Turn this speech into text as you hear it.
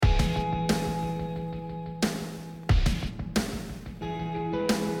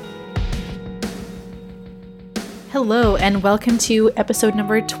Hello, and welcome to episode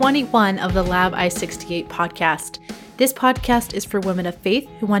number 21 of the Lab I-68 podcast. This podcast is for women of faith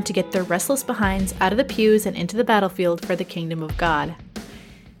who want to get their restless behinds out of the pews and into the battlefield for the kingdom of God.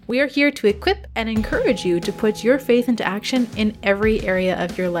 We are here to equip and encourage you to put your faith into action in every area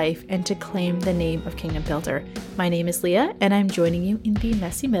of your life and to claim the name of Kingdom Builder. My name is Leah, and I'm joining you in the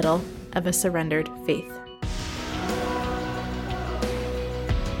messy middle of a surrendered faith.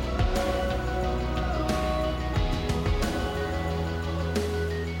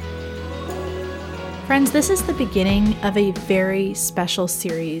 Friends, this is the beginning of a very special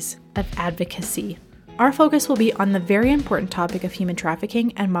series of advocacy. Our focus will be on the very important topic of human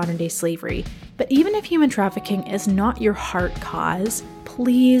trafficking and modern-day slavery. But even if human trafficking is not your heart cause,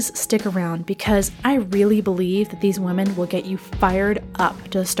 please stick around because I really believe that these women will get you fired up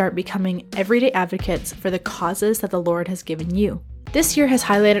to start becoming everyday advocates for the causes that the Lord has given you. This year has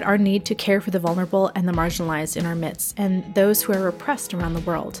highlighted our need to care for the vulnerable and the marginalized in our midst and those who are oppressed around the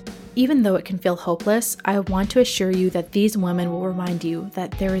world. Even though it can feel hopeless, I want to assure you that these women will remind you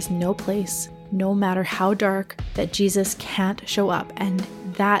that there is no place, no matter how dark, that Jesus can't show up, and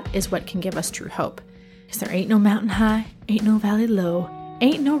that is what can give us true hope. Because there ain't no mountain high, ain't no valley low,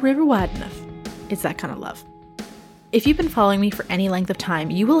 ain't no river wide enough. It's that kind of love. If you've been following me for any length of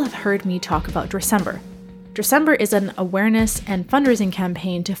time, you will have heard me talk about Dressember. Dressember is an awareness and fundraising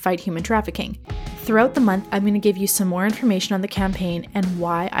campaign to fight human trafficking. Throughout the month, I'm going to give you some more information on the campaign and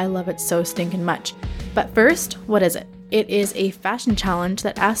why I love it so stinking much. But first, what is it? It is a fashion challenge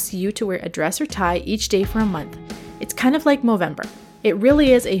that asks you to wear a dress or tie each day for a month. It's kind of like Movember. It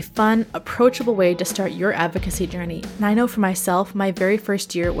really is a fun, approachable way to start your advocacy journey. And I know for myself, my very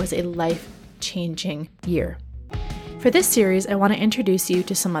first year was a life-changing year. For this series, I want to introduce you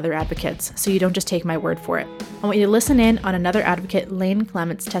to some other advocates, so you don't just take my word for it. I want you to listen in on another advocate, Lane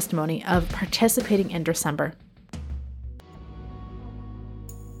Clement's testimony of participating in Dressember.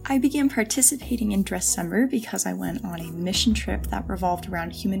 I began participating in Dressember because I went on a mission trip that revolved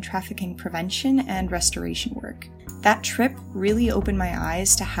around human trafficking prevention and restoration work. That trip really opened my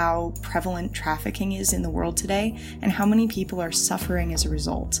eyes to how prevalent trafficking is in the world today and how many people are suffering as a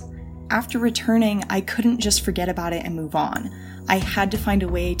result. After returning, I couldn't just forget about it and move on. I had to find a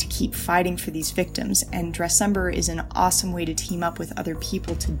way to keep fighting for these victims, and Dressember is an awesome way to team up with other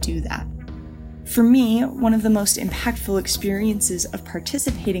people to do that. For me, one of the most impactful experiences of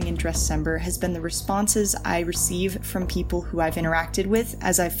participating in Dressember has been the responses I receive from people who I've interacted with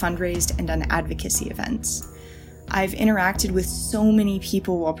as I've fundraised and done advocacy events. I've interacted with so many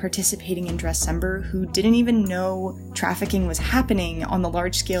people while participating in Dressember who didn't even know trafficking was happening on the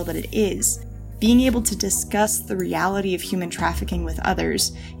large scale that it is. Being able to discuss the reality of human trafficking with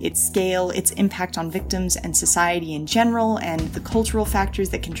others, its scale, its impact on victims and society in general, and the cultural factors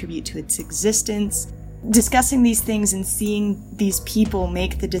that contribute to its existence. Discussing these things and seeing these people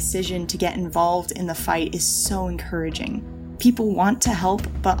make the decision to get involved in the fight is so encouraging. People want to help,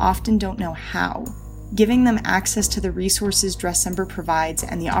 but often don't know how. Giving them access to the resources Dressember provides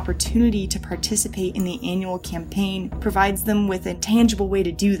and the opportunity to participate in the annual campaign provides them with a tangible way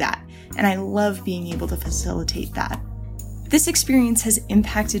to do that, and I love being able to facilitate that. This experience has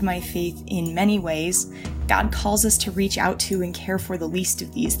impacted my faith in many ways. God calls us to reach out to and care for the least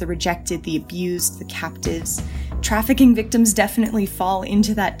of these, the rejected, the abused, the captives. Trafficking victims definitely fall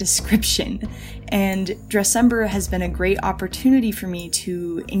into that description, and Dressember has been a great opportunity for me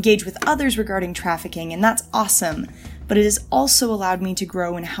to engage with others regarding trafficking, and that's awesome. But it has also allowed me to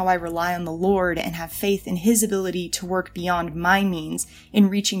grow in how I rely on the Lord and have faith in His ability to work beyond my means in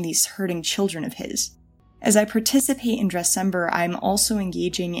reaching these hurting children of His. As I participate in Dressember, I am also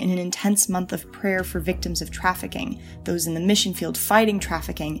engaging in an intense month of prayer for victims of trafficking, those in the mission field fighting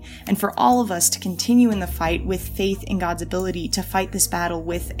trafficking, and for all of us to continue in the fight with faith in God's ability to fight this battle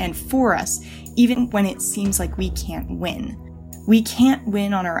with and for us, even when it seems like we can't win. We can't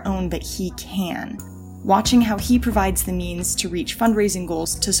win on our own, but He can. Watching how He provides the means to reach fundraising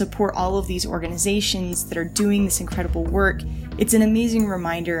goals to support all of these organizations that are doing this incredible work, it's an amazing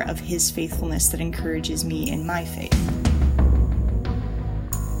reminder of His faithfulness that encourages me in my faith.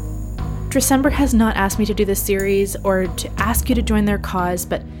 Dressember has not asked me to do this series or to ask you to join their cause,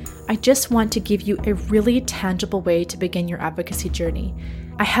 but I just want to give you a really tangible way to begin your advocacy journey.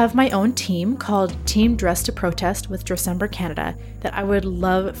 I have my own team called Team Dress to Protest with Dressember Canada that I would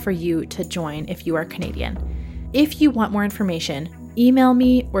love for you to join if you are Canadian. If you want more information, email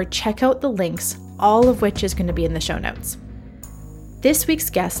me or check out the links, all of which is going to be in the show notes. This week's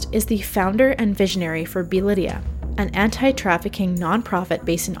guest is the founder and visionary for Be Lydia, an anti-trafficking nonprofit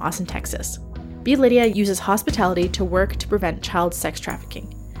based in Austin, Texas. Be Lydia uses hospitality to work to prevent child sex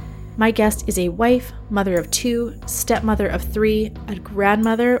trafficking. My guest is a wife, mother of 2, stepmother of 3, a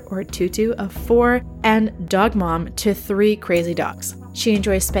grandmother or tutu of 4, and dog mom to 3 crazy dogs. She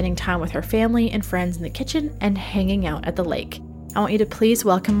enjoys spending time with her family and friends in the kitchen and hanging out at the lake. I want you to please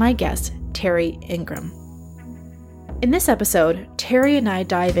welcome my guest, Terry Ingram. In this episode, Terry and I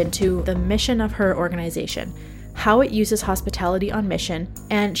dive into the mission of her organization, how it uses hospitality on mission,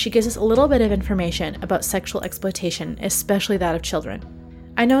 and she gives us a little bit of information about sexual exploitation, especially that of children.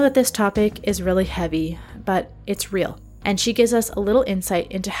 I know that this topic is really heavy, but it's real, and she gives us a little insight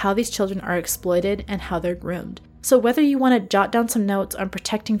into how these children are exploited and how they're groomed. So whether you want to jot down some notes on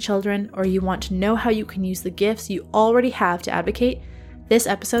protecting children or you want to know how you can use the gifts you already have to advocate, this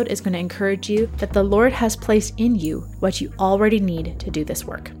episode is going to encourage you that the Lord has placed in you what you already need to do this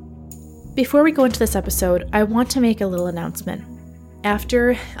work. Before we go into this episode, I want to make a little announcement.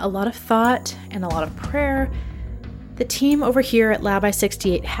 After a lot of thought and a lot of prayer, the team over here at Lab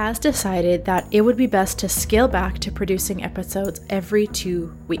I-68 has decided that it would be best to scale back to producing episodes every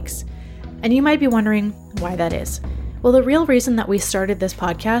 2 weeks. And you might be wondering why that is. Well, the real reason that we started this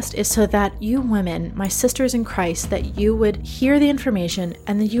podcast is so that you women, my sisters in Christ, that you would hear the information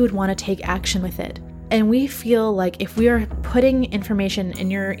and that you would want to take action with it. And we feel like if we are putting information in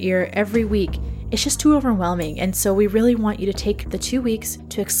your ear every week, it's just too overwhelming. And so we really want you to take the 2 weeks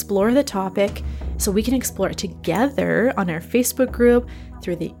to explore the topic so we can explore it together on our Facebook group,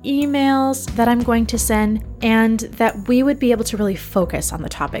 through the emails that I'm going to send, and that we would be able to really focus on the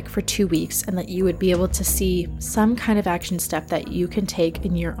topic for 2 weeks and that you would be able to see some kind of action step that you can take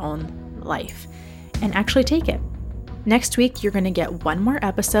in your own life and actually take it. Next week, you're going to get 1 more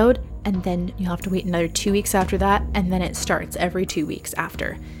episode, and then you'll have to wait another 2 weeks after that, and then it starts every 2 weeks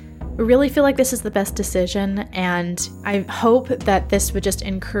after. We really feel like this is the best decision, and I hope that this would just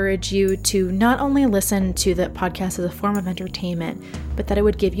encourage you to not only listen to the podcast as a form of entertainment, but that it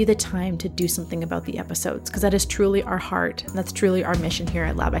would give you the time to do something about the episodes, because that is truly our heart, and that's truly our mission here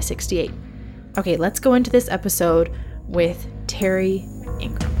at Lab I-68. Okay, let's go into this episode with Terry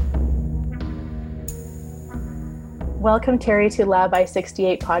Ingram. Welcome, Terry, to Lab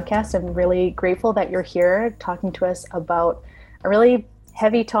I-68 podcast. I'm really grateful that you're here talking to us about a really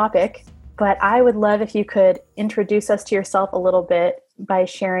heavy topic, but I would love if you could introduce us to yourself a little bit by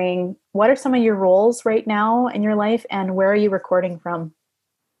sharing what are some of your roles right now in your life and where are you recording from?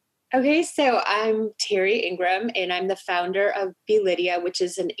 Okay, so I'm Terry Ingram and I'm the founder of Be Lydia, which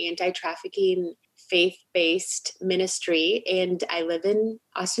is an anti-trafficking faith-based ministry, and I live in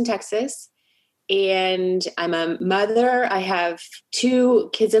Austin, Texas. And I'm a mother. I have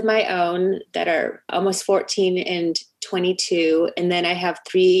 2 kids of my own that are almost 14 and 22. And then I have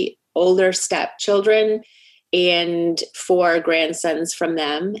 3 older stepchildren and 4 grandsons from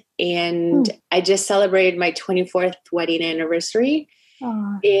them. And I just celebrated my 24th wedding anniversary.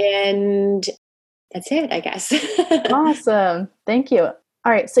 Aww. And that's it, I guess. Awesome. Thank you.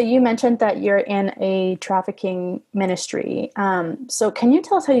 All right. So you mentioned that you're in a trafficking ministry. So can you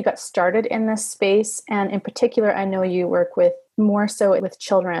tell us how you got started in this space? And in particular, I know you work with more so with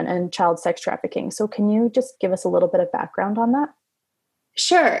children and child sex trafficking. So can you just give us a little bit of background on that?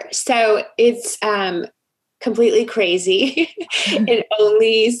 Sure. So it's completely crazy and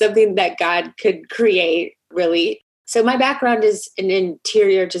only something that God could create, really. So my background is in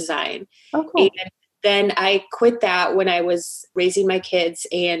interior design. Oh, cool. And then I quit that when I was raising my kids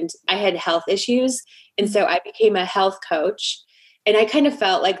and I had health issues. And so I became a health coach, and I kind of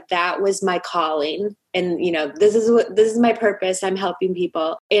felt like that was my calling. And, you know, this is my purpose. I'm helping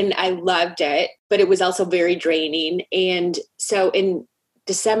people, and I loved it, but it was also very draining. And so in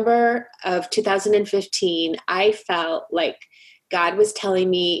December of 2015, I felt like God was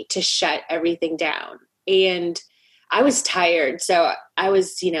telling me to shut everything down. And I was tired. So I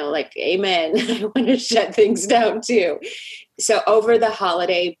was, like, amen. I want to shut things down too. So over the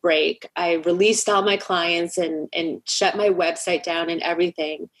holiday break, I released all my clients and shut my website down and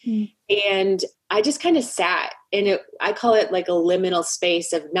everything. And I just kind of sat in it. I call it like a liminal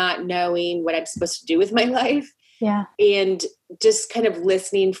space of not knowing what I'm supposed to do with my life. Yeah. And just kind of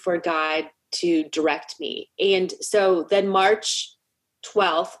listening for God to direct me. And so then March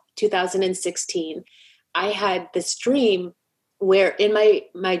 12th, 2016, I had this dream where in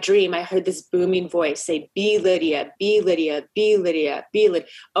my dream, I heard this booming voice say, "Be Lydia, be Lydia, be Lydia, be Lydia,"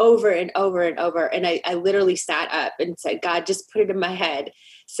 over and over and over. And I literally sat up and said, "God, just put it in my head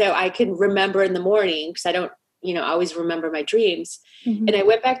so I can remember in the morning," because I don't, always remember my dreams. Mm-hmm. And I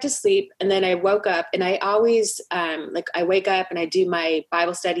went back to sleep, and then I woke up, and I always, I wake up and I do my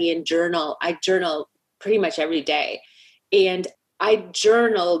Bible study and journal. I journal pretty much every day. And I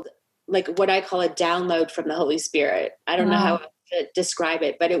journaled like what I call a download from the Holy Spirit. I don't know how else to describe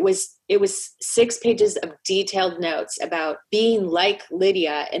it, but it was 6 pages of detailed notes about being like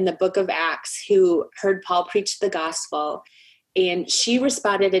Lydia in the book of Acts, who heard Paul preach the gospel, and she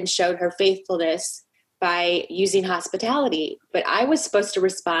responded and showed her faithfulness by using hospitality. But I was supposed to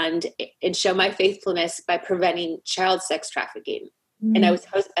respond and show my faithfulness by preventing child sex trafficking. And I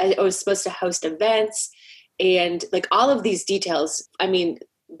was supposed to host events and like all of these details. I mean,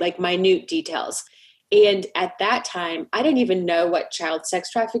 like minute details. And at that time, I didn't even know what child sex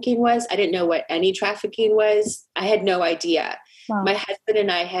trafficking was. I didn't know what any trafficking was. I had no idea. Wow. My husband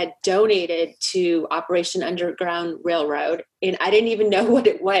and I had donated to Operation Underground Railroad, and I didn't even know what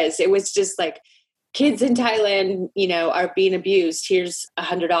it was. It was just like, kids in Thailand, are being abused. Here's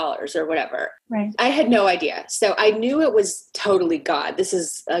 $100 or whatever. Right. I had no idea. So I knew it was totally God. This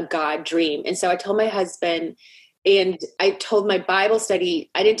is a God dream. And so I told my husband, and I told my Bible study,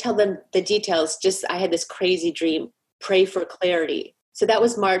 I didn't tell them the details, just I had this crazy dream, pray for clarity. So that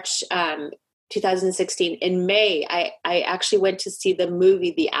was March 2016. In May, I actually went to see the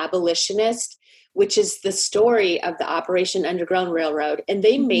movie, The Abolitionist, which is the story of the Operation Underground Railroad. And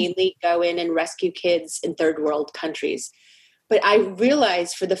they mainly go in and rescue kids in third world countries. But I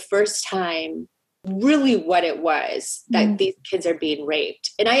realized for the first time really what it was that these kids are being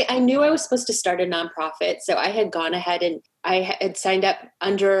raped. And I knew I was supposed to start a nonprofit. So I had gone ahead and I had signed up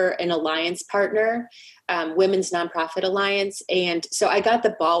under an alliance partner, Women's Nonprofit Alliance. And so I got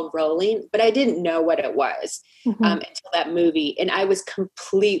the ball rolling, but I didn't know what it was until that movie. And I was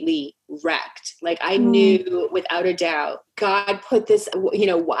completely wrecked. Like I knew without a doubt, God put this,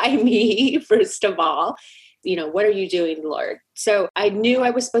 why me, first of all? What are you doing, Lord? So I knew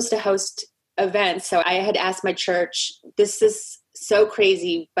I was supposed to host events. So I had asked my church, this is so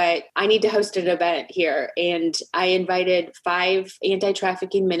crazy, but I need to host an event here. And I invited 5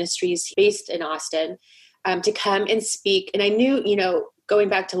 anti-trafficking ministries based in Austin to come and speak. And I knew, going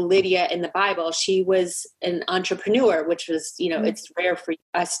back to Lydia in the Bible, she was an entrepreneur, which was, it's rare for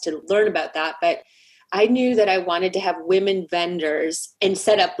us to learn about that. But I knew that I wanted to have women vendors and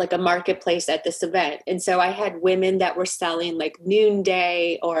set up like a marketplace at this event. And so I had women that were selling like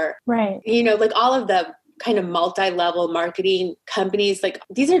Noonday or, like all of the kind of multi-level marketing companies. Like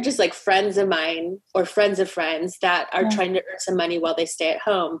these are just like friends of mine or friends of friends that are trying to earn some money while they stay at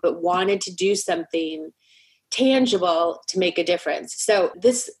home, but wanted to do something tangible to make a difference. So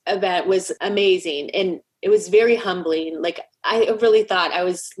this event was amazing. And it was very humbling. Like I really thought I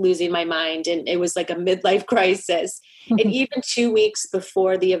was losing my mind, and it was like a midlife crisis. And even 2 weeks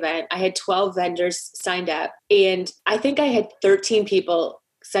before the event, I had 12 vendors signed up, and I think I had 13 people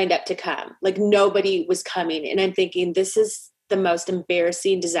signed up to come. Like nobody was coming. And I'm thinking, this is the most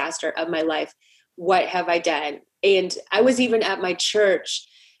embarrassing disaster of my life. What have I done? And I was even at my church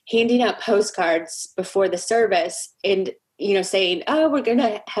handing out postcards before the service and saying, oh, we're going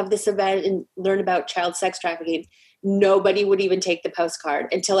to have this event and learn about child sex trafficking. Nobody would even take the postcard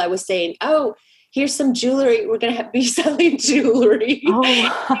until I was saying, oh, here's some jewelry. We're going to be selling jewelry.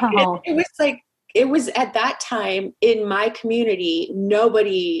 Oh, wow. It was at that time in my community,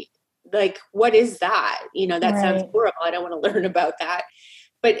 nobody like, what is that? That sounds horrible. I don't want to learn about that.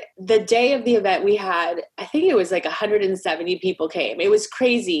 But the day of the event we had, I think it was like 170 people came. It was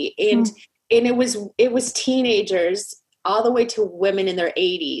crazy. And it was teenagers all the way to women in their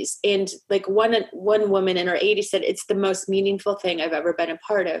 80s. And like one woman in her 80s said, it's the most meaningful thing I've ever been a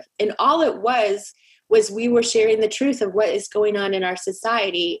part of. And all it was we were sharing the truth of what is going on in our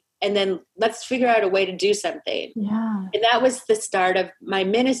society. And then let's figure out a way to do something. Yeah. And that was the start of my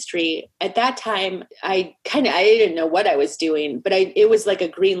ministry. At that time, I didn't know what I was doing, but it was like a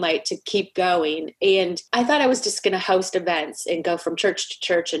green light to keep going. And I thought I was just going to host events and go from church to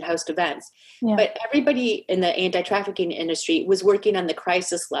church and host events. Yeah. But everybody in the anti-trafficking industry was working on the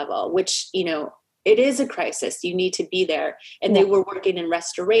crisis level, which, it is a crisis. You need to be there. And they were working in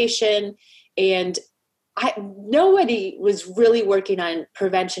restoration, and nobody was really working on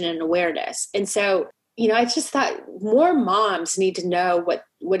prevention and awareness. And so, I just thought more moms need to know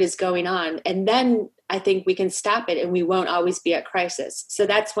what is going on. And then I think we can stop it and we won't always be at crisis. So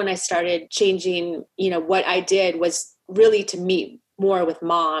that's when I started changing, what I did was really to meet more with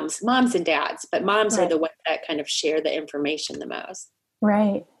moms and dads, but moms are the ones that kind of share the information the most.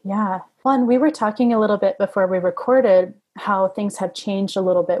 Right. Yeah. Well, and we were talking a little bit before we recorded how things have changed a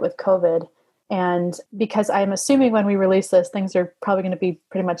little bit with COVID. And because I'm assuming when we release this, things are probably going to be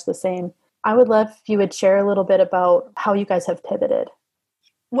pretty much the same. I would love if you would share a little bit about how you guys have pivoted.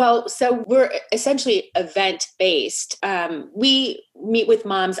 Well, so we're essentially event-based. We meet with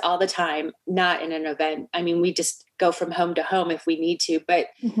moms all the time, not in an event. I mean, we just go from home to home if we need to. But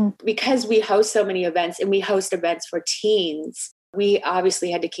because we host so many events and we host events for teens, we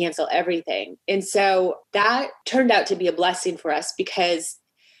obviously had to cancel everything. And so that turned out to be a blessing for us because,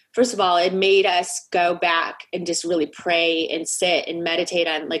 first of all, it made us go back and just really pray and sit and meditate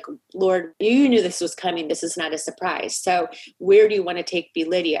on, like, Lord, you knew this was coming. This is not a surprise. So where do you want to take Be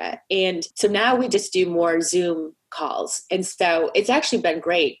Lydia? And so now we just do more Zoom calls. And so it's actually been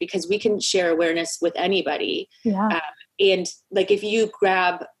great because we can share awareness with anybody. Yeah. And like, if you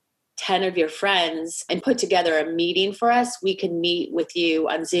grab 10 of your friends and put together a meeting for us, we can meet with you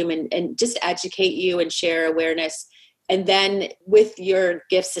on Zoom and just educate you and share awareness. And then with your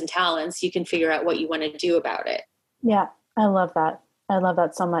gifts and talents, you can figure out what you want to do about it. Yeah, I love that. I love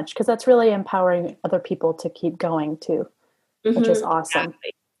that so much because that's really empowering other people to keep going too, which is awesome.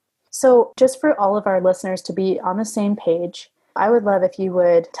 Exactly. So just for all of our listeners to be on the same page, I would love if you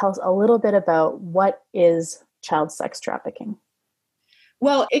would tell us a little bit about what is child sex trafficking.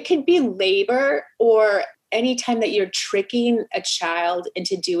 Well, it could be labor or anytime that you're tricking a child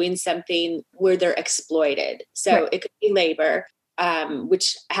into doing something where they're exploited. So It could be labor,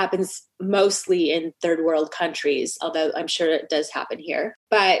 which happens mostly in third world countries, although I'm sure it does happen here.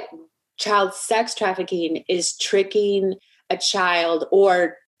 But child sex trafficking is tricking a child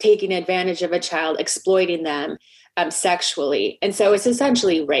or taking advantage of a child, exploiting them sexually. And so it's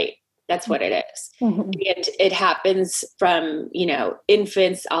essentially rape. That's what it is. Mm-hmm. And it happens from,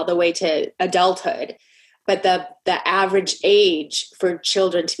 infants all the way to adulthood. But the average age for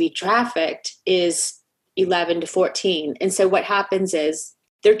children to be trafficked is 11 to 14. And so what happens is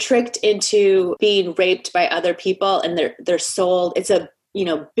they're tricked into being raped by other people and they're sold. It's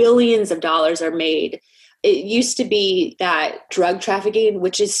billions of dollars are made. It used to be that drug trafficking,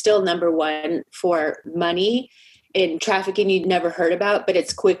 which is still number one for money, in trafficking you'd never heard about, but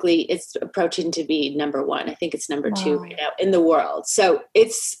it's approaching to be number one. I think it's number two right now in the world. So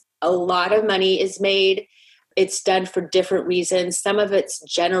it's a lot of money is made. It's done for different reasons. Some of it's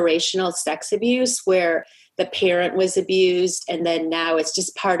generational sex abuse where the parent was abused and then now it's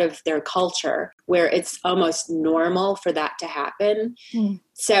just part of their culture where it's almost normal for that to happen.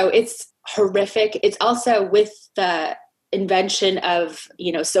 So it's horrific. It's also with the invention of,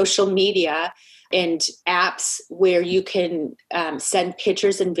 social media and apps where you can send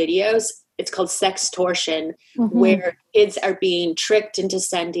pictures and videos. It's called sextortion, where kids are being tricked into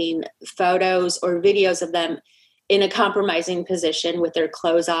sending photos or videos of them in a compromising position with their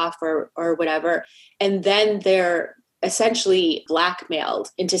clothes off or whatever. And then they're essentially blackmailed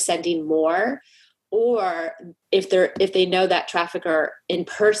into sending more. Or if they know that trafficker in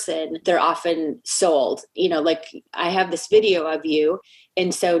person, they're often sold, like I have this video of you.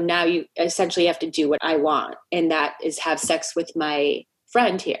 And so now you essentially have to do what I want. And that is have sex with my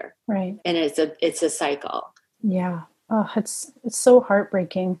friend here. Right. And it's a cycle. Yeah. Oh, it's so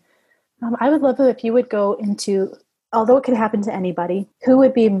heartbreaking. I would love it if you would go into, although it could happen to anybody, who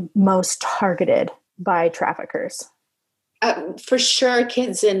would be most targeted by traffickers? For sure,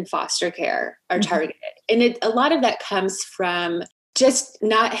 kids in foster care are targeted. And a lot of that comes from just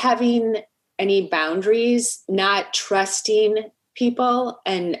not having any boundaries, not trusting people,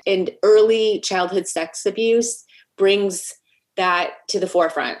 and early childhood sex abuse brings that to the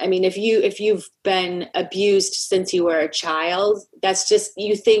forefront. I mean, if you've been abused since you were a child, that's just,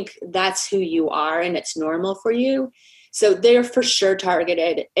 you think that's who you are and it's normal for you. So they're for sure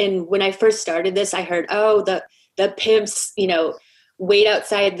targeted. And when I first started this, I heard, the pimps, wait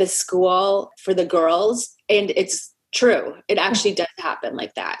outside the school for the girls. And it's true. It actually does happen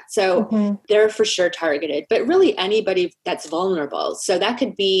like that. So they're for sure targeted, but really anybody that's vulnerable. So that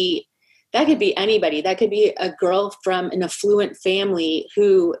could be anybody. That could be a girl from an affluent family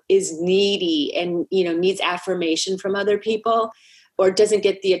who is needy and, needs affirmation from other people or doesn't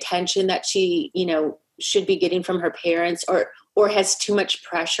get the attention that she, should be getting from her parents or has too much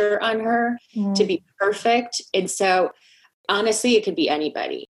pressure on her to be perfect. And so honestly, it could be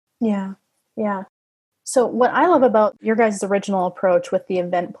anybody. Yeah. Yeah. So what I love about your guys' original approach with the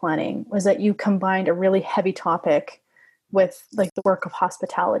event planning was that you combined a really heavy topic with like the work of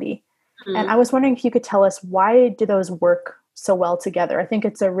hospitality. And I was wondering if you could tell us, why do those work so well together? I think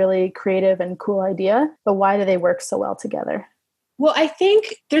it's a really creative and cool idea, but why do they work so well together? Well, I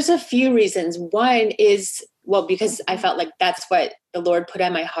think there's a few reasons. One is, because I felt like that's what the Lord put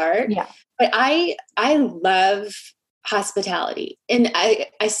on my heart. Yeah. But I love hospitality. And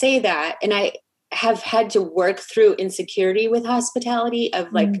I say that, and I have had to work through insecurity with hospitality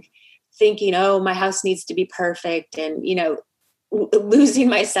of like thinking, my house needs to be perfect. And, losing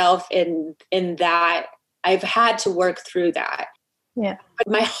myself in that. I've had to work through that. Yeah. But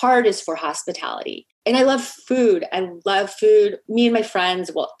my heart is for hospitality. And I love food. Me and my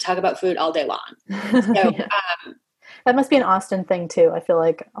friends will talk about food all day long. So, That must be an Austin thing too. I feel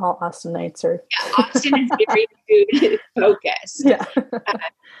like all Austinites are. Yeah, Austin is very food focused. Yeah.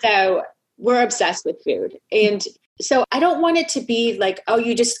 So we're obsessed with food. And so I don't want it to be like, oh,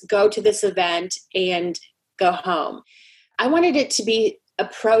 you just go to this event and go home. I wanted it to be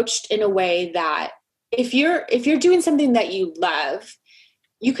approached in a way that if you're doing something that you love,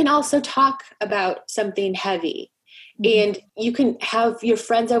 you can also talk about something heavy. And you can have your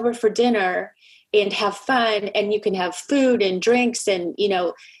friends over for dinner and have fun, and you can have food and drinks, and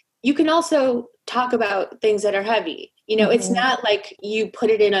you can also talk about things that are heavy. It's not like you put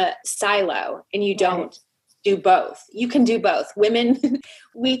it in a silo and you don't do both. You can do both. Women,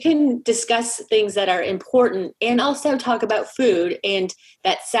 we can discuss things that are important and also talk about food and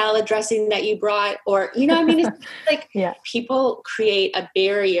that salad dressing that you brought, or, it's like people create a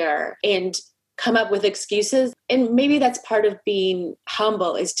barrier and come up with excuses. And maybe that's part of being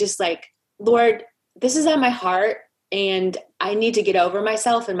humble, is just like, Lord, this is on my heart and I need to get over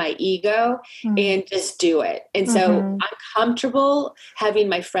myself and my ego and just do it. And so I'm comfortable having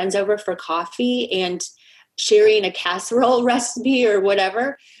my friends over for coffee and sharing a casserole recipe or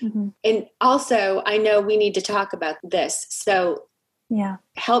whatever. And also I know we need to talk about this. So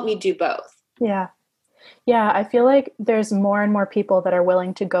help me do both. Yeah, I feel like there's more and more people that are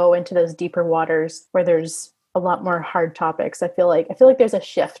willing to go into those deeper waters where there's a lot more hard topics. I feel like there's a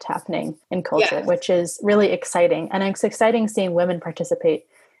shift happening in culture, which is really exciting. And it's exciting seeing women participate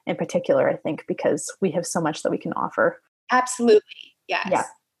in particular, I think, because we have so much that we can offer. Absolutely. Yes.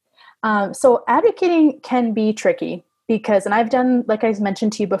 Yeah. So advocating can be tricky because, and I've done, like I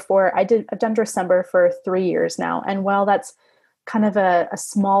mentioned to you before, I've done December for 3 years now. And while that's kind of a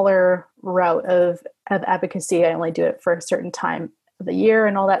smaller route of advocacy, I only do it for a certain time of the year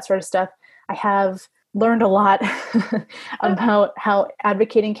and all that sort of stuff. I have learned a lot about how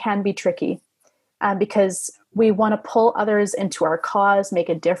advocating can be tricky because we want to pull others into our cause, make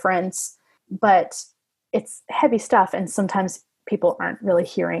a difference, but it's heavy stuff. And sometimes people aren't really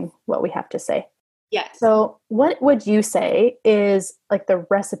hearing what we have to say. Yes. So what would you say is like the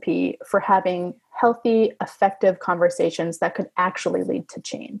recipe for having healthy, effective conversations that could actually lead to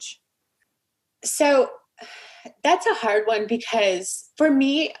change? So that's a hard one because for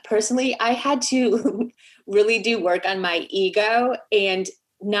me personally, I had to really do work on my ego and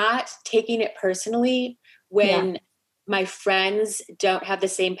not taking it personally when my friends don't have the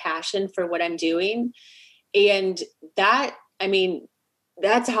same passion for what I'm doing. And that,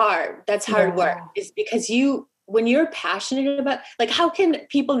 that's hard. That's hard work, is because when you're passionate about, like, how can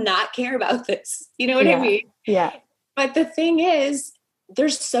people not care about this? You know what I mean? Yeah. But the thing is,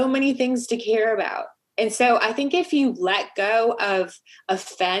 there's so many things to care about. And so I think if you let go of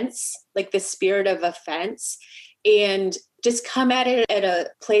offense, like the spirit of offense, and just come at it at a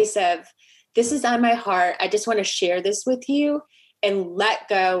place of, this is on my heart, I just want to share this with you, and let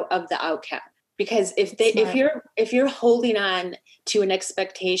go of the outcome. Because if you're holding on to an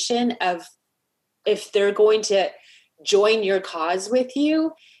expectation of if they're going to join your cause with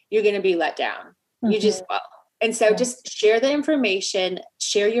you, you're going to be let down. You just will. And so just share the information,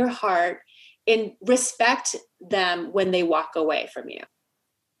 share your heart, and respect them when they walk away from you.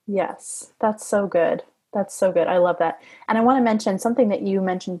 Yes, that's so good. That's so good. I love that. And I want to mention something that you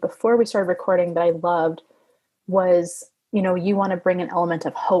mentioned before we started recording that I loved was, you want to bring an element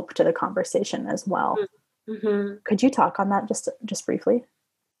of hope to the conversation as well. Could you talk on that just briefly?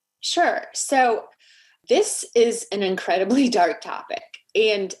 Sure. So this is an incredibly dark topic,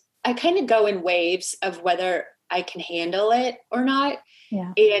 and I kind of go in waves of whether I can handle it or not.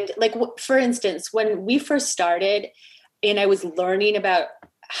 Yeah. And like, for instance, when we first started and I was learning about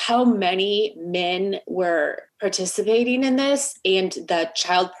how many men were participating in this and the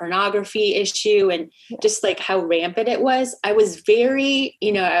child pornography issue and just like how rampant it was, I was very,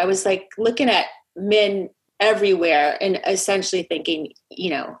 I was like looking at men everywhere and essentially thinking,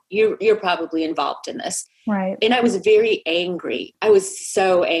 you're probably involved in this. Right. And I was very angry. I was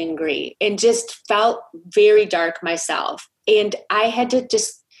so angry and just felt very dark myself. And I had to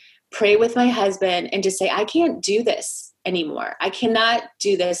just pray with my husband and just say, I can't do this anymore. I cannot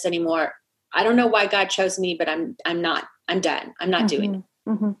do this anymore. I don't know why God chose me, but I'm not. I'm done. I'm not doing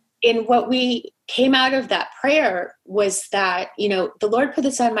it. And what we came out of that prayer was that, the Lord put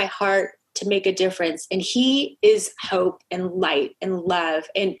this on my heart to make a difference. And He is hope and light and love.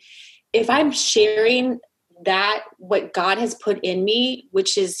 And if I'm sharing that, what God has put in me,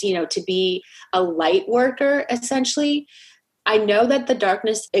 which is, to be a light worker, essentially, I know that the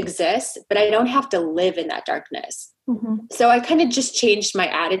darkness exists, but I don't have to live in that darkness. So I kind of just changed my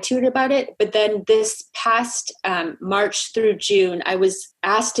attitude about it. But then this past March through June, I was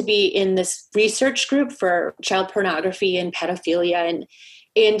asked to be in this research group for child pornography and pedophilia.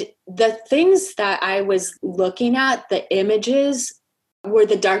 And the things that I was looking at, the images, were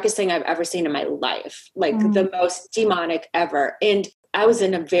the darkest thing I've ever seen in my life, like the most demonic ever. And I was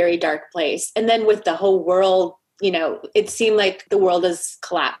in a very dark place. And then with the whole world, it seemed like the world is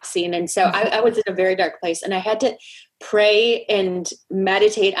collapsing. And so I was in a very dark place, and I had to pray and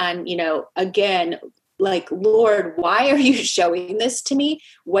meditate on, again, like, Lord, why are you showing this to me?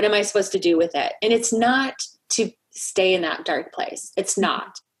 What am I supposed to do with it? And it's not to stay in that dark place. It's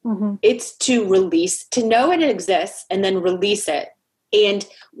not. It's to release, to know it exists and then release it and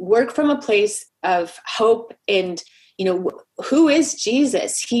work from a place of hope. And who is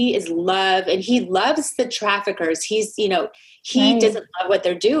Jesus? He is love, and he loves the traffickers. He's, he doesn't love what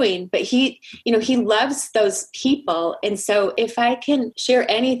they're doing, but he loves those people. And so if I can share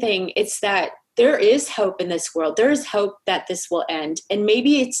anything, it's that there is hope in this world. There is hope that this will end. And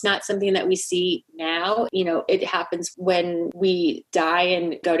maybe it's not something that we see now. It happens when we die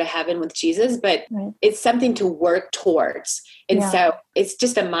and go to heaven with Jesus, but it's something to work towards. And so it's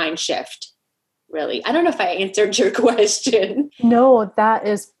just a mind shift. Really. I don't know if I answered your question. No, that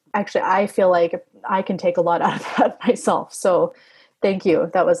is actually, I feel like I can take a lot out of that myself. So thank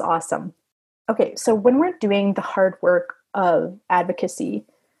you. That was awesome. Okay. So when we're doing the hard work of advocacy,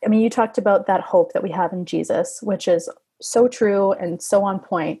 I mean, you talked about that hope that we have in Jesus, which is so true and so on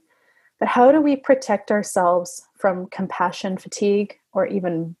point. But how do we protect ourselves from compassion fatigue or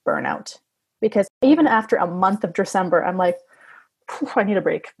even burnout? Because even after a month of December, I'm like, I need a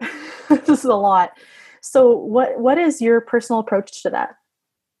break. This is a lot. So what is your personal approach to that?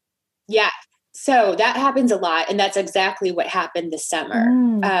 Yeah. So that happens a lot. And that's exactly what happened this summer.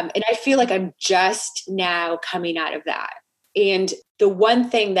 And I feel like I'm just now coming out of that. And the one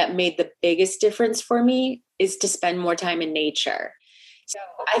thing that made the biggest difference for me is to spend more time in nature. So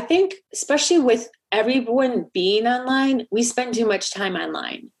I think, especially with everyone being online, we spend too much time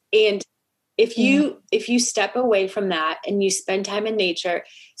online. And if you step away from that and you spend time in nature,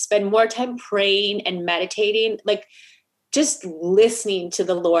 spend more time praying and meditating, like just listening to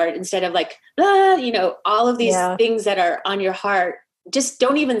the Lord instead of like, all of these things that are on your heart, just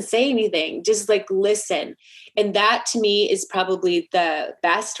don't even say anything. Just like listen. And that to me is probably the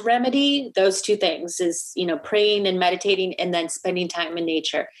best remedy. Those two things is, praying and meditating and then spending time in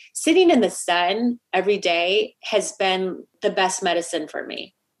nature. Sitting in the sun every day has been the best medicine for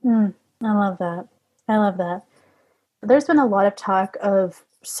me. I love that. I love that. There's been a lot of talk of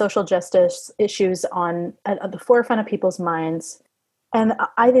social justice issues at the forefront of people's minds. And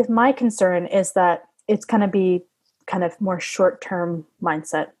my concern is that it's going to be kind of more short-term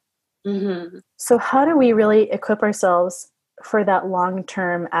mindset. So how do we really equip ourselves for that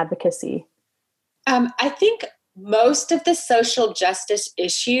long-term advocacy? I think most of the social justice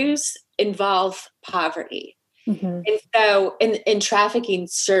issues involve poverty. And so, and trafficking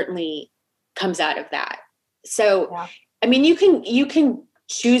certainly comes out of that. So, I mean, you can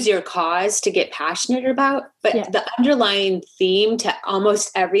choose your cause to get passionate about, but the underlying theme to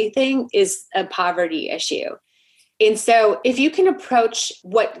almost everything is a poverty issue. And so if you can approach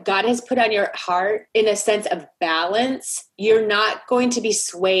what God has put on your heart in a sense of balance, you're not going to be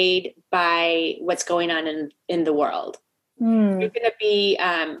swayed by what's going on in the world. You're going to be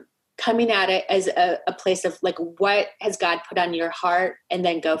coming at it as a place of like, what has God put on your heart? And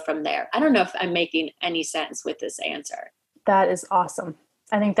then go from there. I don't know if I'm making any sense with this answer. That is awesome.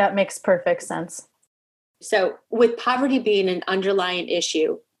 I think that makes perfect sense. So with poverty being an underlying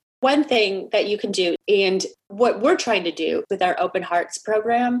issue, one thing that you can do, and what we're trying to do with our Open Hearts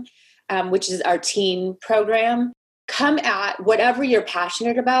program, which is our teen program, come at whatever you're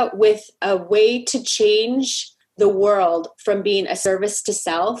passionate about with a way to change the world from being a service to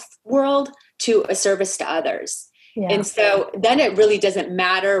self world to a service to others. And so then it really doesn't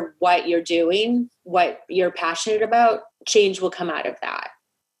matter what you're doing, what you're passionate about, change will come out of that.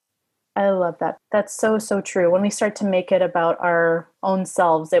 I love that. That's so, so true. When we start to make it about our own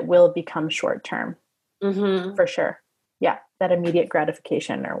selves, it will become short term. For sure. Yeah. That immediate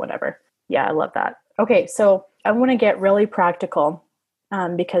gratification or whatever. Yeah. I love that. Okay. So I want to get really practical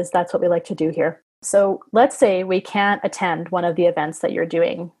because that's what we like to do here. So let's say we can't attend one of the events that you're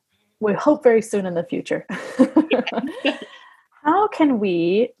doing. We hope very soon in the future. How can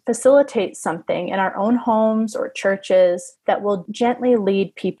we facilitate something in our own homes or churches that will gently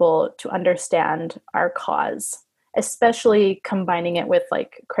lead people to understand our cause, especially combining it with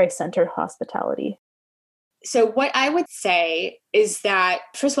like Christ-centered hospitality? So what I would say is that,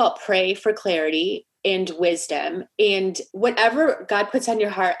 first of all, pray for clarity and wisdom. And whatever God puts on your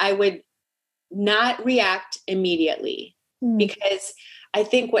heart, I would not react immediately, because I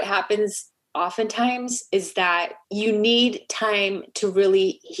think what happens oftentimes is that you need time to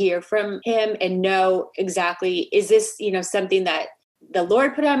really hear from him and know exactly, is this, something that the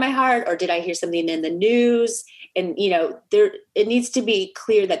Lord put on my heart, or did I hear something in the news? And, it needs to be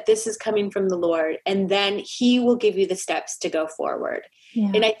clear that this is coming from the Lord, and then he will give you the steps to go forward.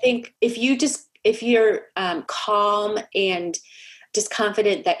 Yeah. And I think if you're calm and just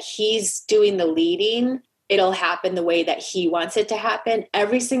confident that he's doing the leading, it'll happen the way that he wants it to happen.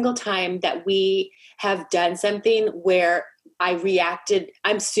 Every single time that we have done something where I reacted,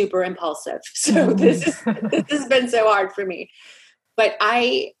 I'm super impulsive. So this has been so hard for me. But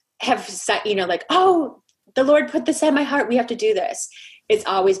I have said, oh, the Lord put this in my heart, we have to do this. It's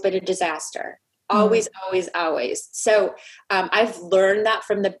always been a disaster. Always, always, always. So I've learned that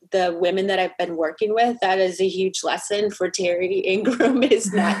from the women that I've been working with. That is a huge lesson for Terry Ingram,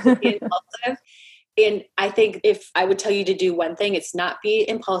 is not to be impulsive. And I think if I would tell you to do one thing, it's not be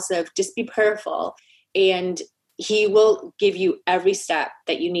impulsive, just be prayerful. And he will give you every step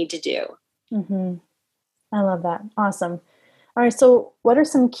that you need to do. Mm-hmm. I love that. Awesome. All right. So what are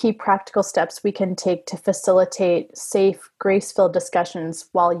some key practical steps we can take to facilitate safe, grace-filled discussions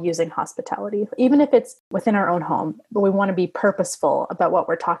while using hospitality, even if it's within our own home, but we want to be purposeful about what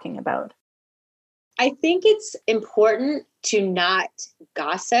we're talking about? I think it's important to not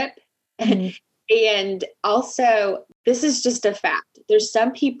gossip. Mm-hmm. And also, this is just a fact. There's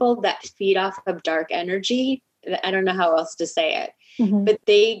some people that feed off of dark energy. I don't know how else to say it, but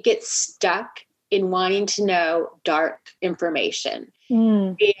they get stuck in wanting to know dark information.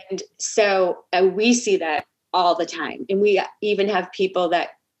 And so we see that all the time. And we even have people that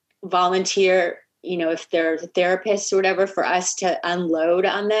volunteer, if they're therapists or whatever, for us to unload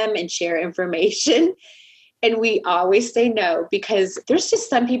on them and share information. And we always say no, because there's just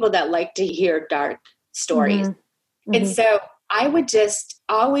some people that like to hear dark stories. And so I would just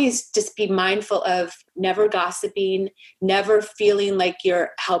always just be mindful of never gossiping, never feeling like you're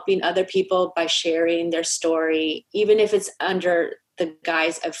helping other people by sharing their story, even if it's under the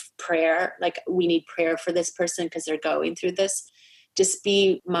guise of prayer, like we need prayer for this person because they're going through this. Just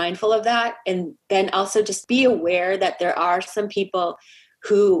be mindful of that. And then also just be aware that there are some people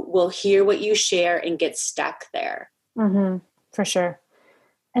who will hear what you share and get stuck there. For sure.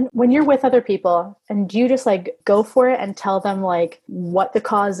 And when you're with other people, and do you just go for it and tell them what the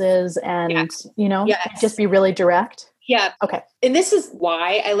cause is and, just be really direct? Yeah. Okay. And this is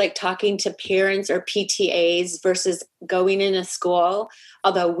why I like talking to parents or PTAs versus going in a school,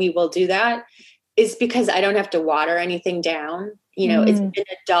 although we will do that, is because I don't have to water anything down. It's an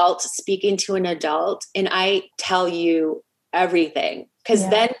adult speaking to an adult, and I tell you everything, because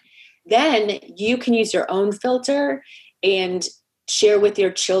then you can use your own filter and share with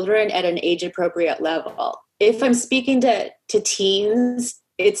your children at an age appropriate level. If I'm speaking to teens,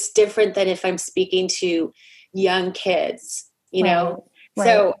 it's different than if I'm speaking to young kids, Right.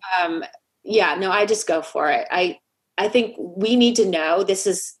 So, I just go for it. I think we need to know this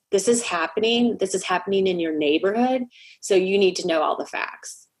is happening. This is happening in your neighborhood. So you need to know all the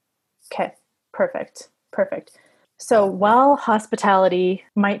facts. Okay. Perfect. So while hospitality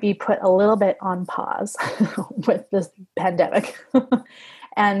might be put a little bit on pause with this pandemic,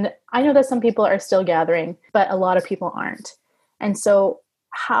 and I know that some people are still gathering, but a lot of people aren't. And so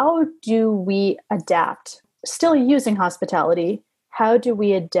how do we adapt? Still using hospitality, how do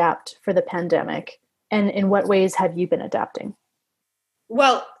we adapt for the pandemic? And in what ways have you been adapting?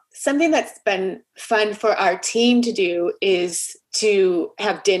 Well, something that's been fun for our team to do is to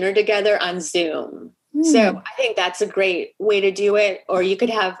have dinner together on Zoom. So I think that's a great way to do it. Or you could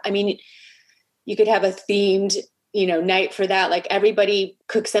have a themed, night for that. Like everybody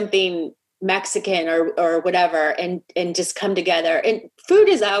cook something Mexican or whatever and just come together. And food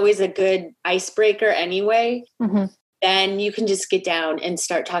is always a good icebreaker anyway. Then you can just get down and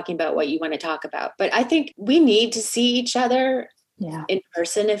start talking about what you want to talk about. But I think we need to see each other in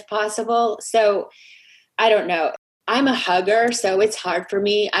person if possible. So I don't know. I'm a hugger, so it's hard for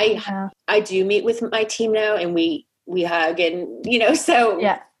me. I do meet with my team now, and we hug, and so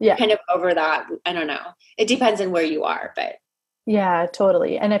kind of over that. I don't know. It depends on where you are, but yeah,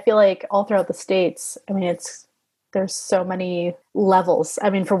 totally. And I feel like all throughout the States, there's so many levels.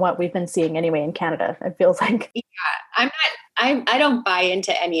 From what we've been seeing anyway in Canada, it feels like. Yeah, I don't buy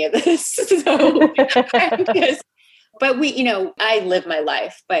into any of this. So, but I live my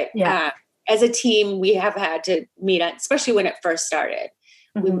life, but as a team, we have had to meet on, especially when it first started.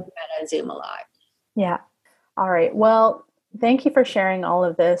 We met on Zoom a lot. Yeah. All right. Well, Thank you for sharing all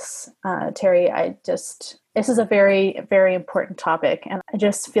of this, Terry. This is a very, very important topic. And I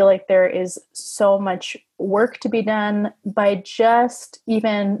just feel like there is so much work to be done by just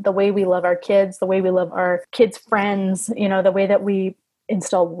even the way we love our kids, the way we love our kids' friends, the way that we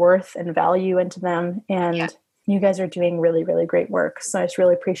instill worth and value into them. And you guys are doing really, really great work. So I just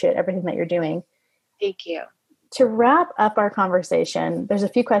really appreciate everything that you're doing. Thank you. To wrap up our conversation, there's a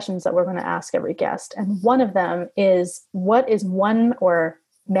few questions that we're going to ask every guest. And one of them is, what is one or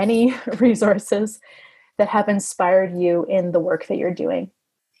many resources that have inspired you in the work that you're doing?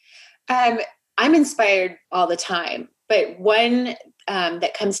 I'm inspired all the time, but one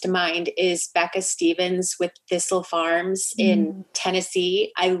that comes to mind is Becca Stevens with Thistle Farms in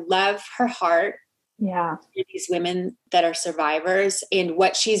Tennessee. I love her heart. Yeah. These women that are survivors, and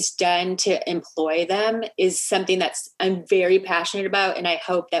what she's done to employ them is something I'm very passionate about. And I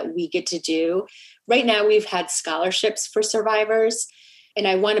hope that we get to do. Right now, we've had scholarships for survivors, and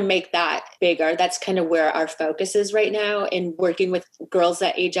I want to make that bigger. That's kind of where our focus is right now, in working with girls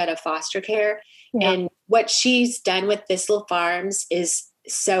that age out of foster care. Yeah. And what she's done with Thistle Farms is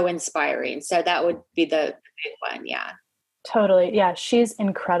so inspiring. So that would be the big one. Yeah. Totally. Yeah. She's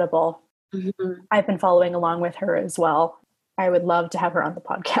incredible. Mm-hmm. I've been following along with her as well. I would love to have her on the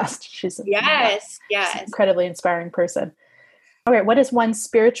podcast. She's an incredibly inspiring person. All right. What is one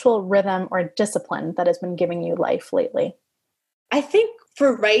spiritual rhythm or discipline that has been giving you life lately? I think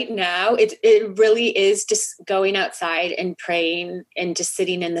for right now, it really is just going outside and praying and just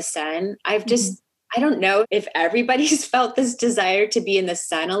sitting in the sun. I don't know if everybody's felt this desire to be in the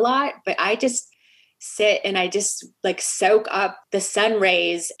sun a lot, but I just sit and I just soak up the sun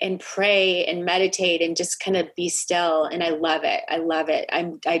rays and pray and meditate and just kind of be still. And I love it.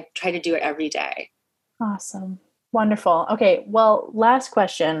 I try to do it every day. Awesome. Wonderful. Okay. Well, last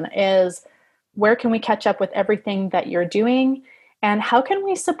question is, where can we catch up with everything that you're doing? And how can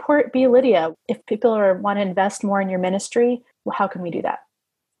we support Be Lydia? If people want to invest more in your ministry, how can we do that?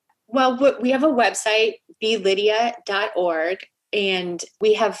 Well, we have a website, belydia.org. And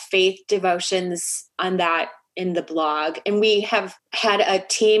we have faith devotions on that in the blog. And we have had a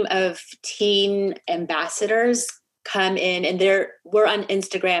team of teen ambassadors come in, and we're on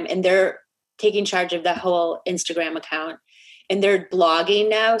Instagram, and they're taking charge of the whole Instagram account, and they're blogging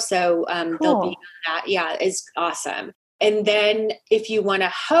now. So cool. They'll be on that. Yeah, it's awesome. And then if you want to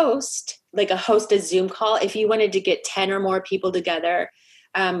host a Zoom call, if you wanted to get 10 or more people together,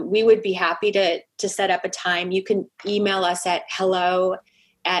 we would be happy to set up a time. You can email us at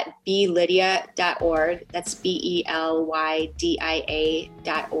hello@belydia.org. That's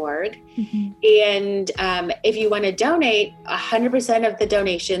BELYDIA.org. Mm-hmm. And if you want to donate, 100% of the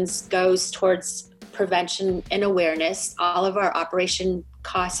donations goes towards prevention and awareness. All of our operation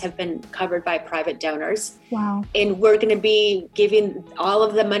costs have been covered by private donors. Wow. And we're going to be giving all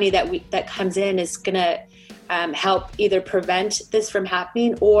of the money that comes in is going to help either prevent this from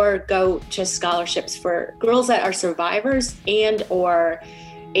happening or go to scholarships for girls that are survivors and or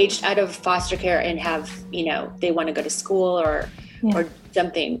aged out of foster care and have, they want to go to school or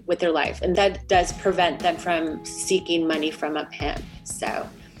something with their life. And that does prevent them from seeking money from a pimp. So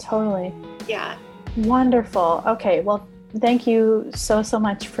totally. Yeah. Wonderful. Okay. Well, thank you so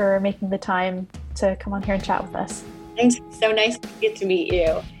much for making the time to come on here and chat with us. Thanks. So nice to get to meet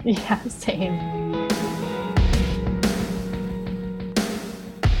you. Yeah, same.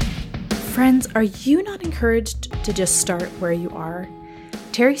 Friends, are you not encouraged to just start where you are?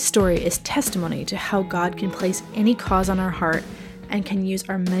 Terry's story is testimony to how God can place any cause on our heart and can use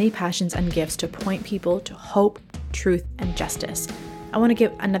our many passions and gifts to point people to hope, truth, and justice. I want to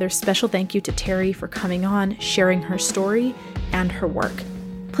give another special thank you to Terry for coming on, sharing her story and her work.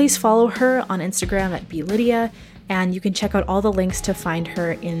 Please follow her on Instagram at BeLydia, and you can check out all the links to find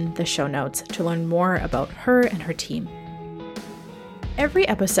her in the show notes to learn more about her and her team. Every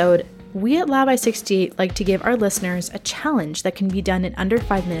episode, we at Lab I-68 like to give our listeners a challenge that can be done in under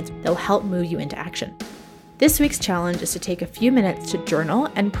 5 minutes that will help move you into action. This week's challenge is to take a few minutes to journal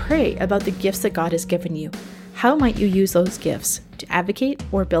and pray about the gifts that God has given you. How might you use those gifts to advocate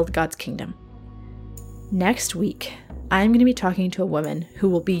or build God's kingdom? Next week, I'm going to be talking to a woman who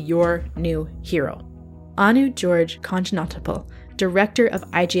will be your new hero. Anu George Kanchanatapal, Director of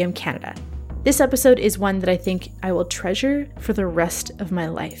IJM Canada. This episode is one that I think I will treasure for the rest of my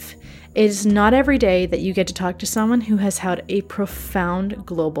life. It is not every day that you get to talk to someone who has had a profound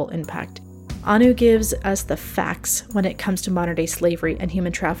global impact. Anu gives us the facts when it comes to modern-day slavery and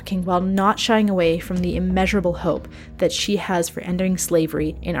human trafficking while not shying away from the immeasurable hope that she has for ending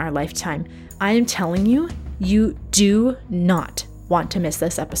slavery in our lifetime. I am telling you, you do not want to miss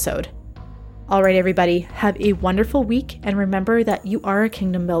this episode. All right, everybody, have a wonderful week, and remember that you are a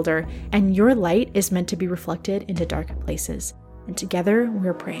kingdom builder and your light is meant to be reflected into dark places. And together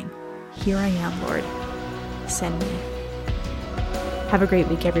we're praying, "Here I am, Lord. Send me." Have a great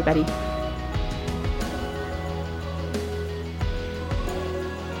week, everybody.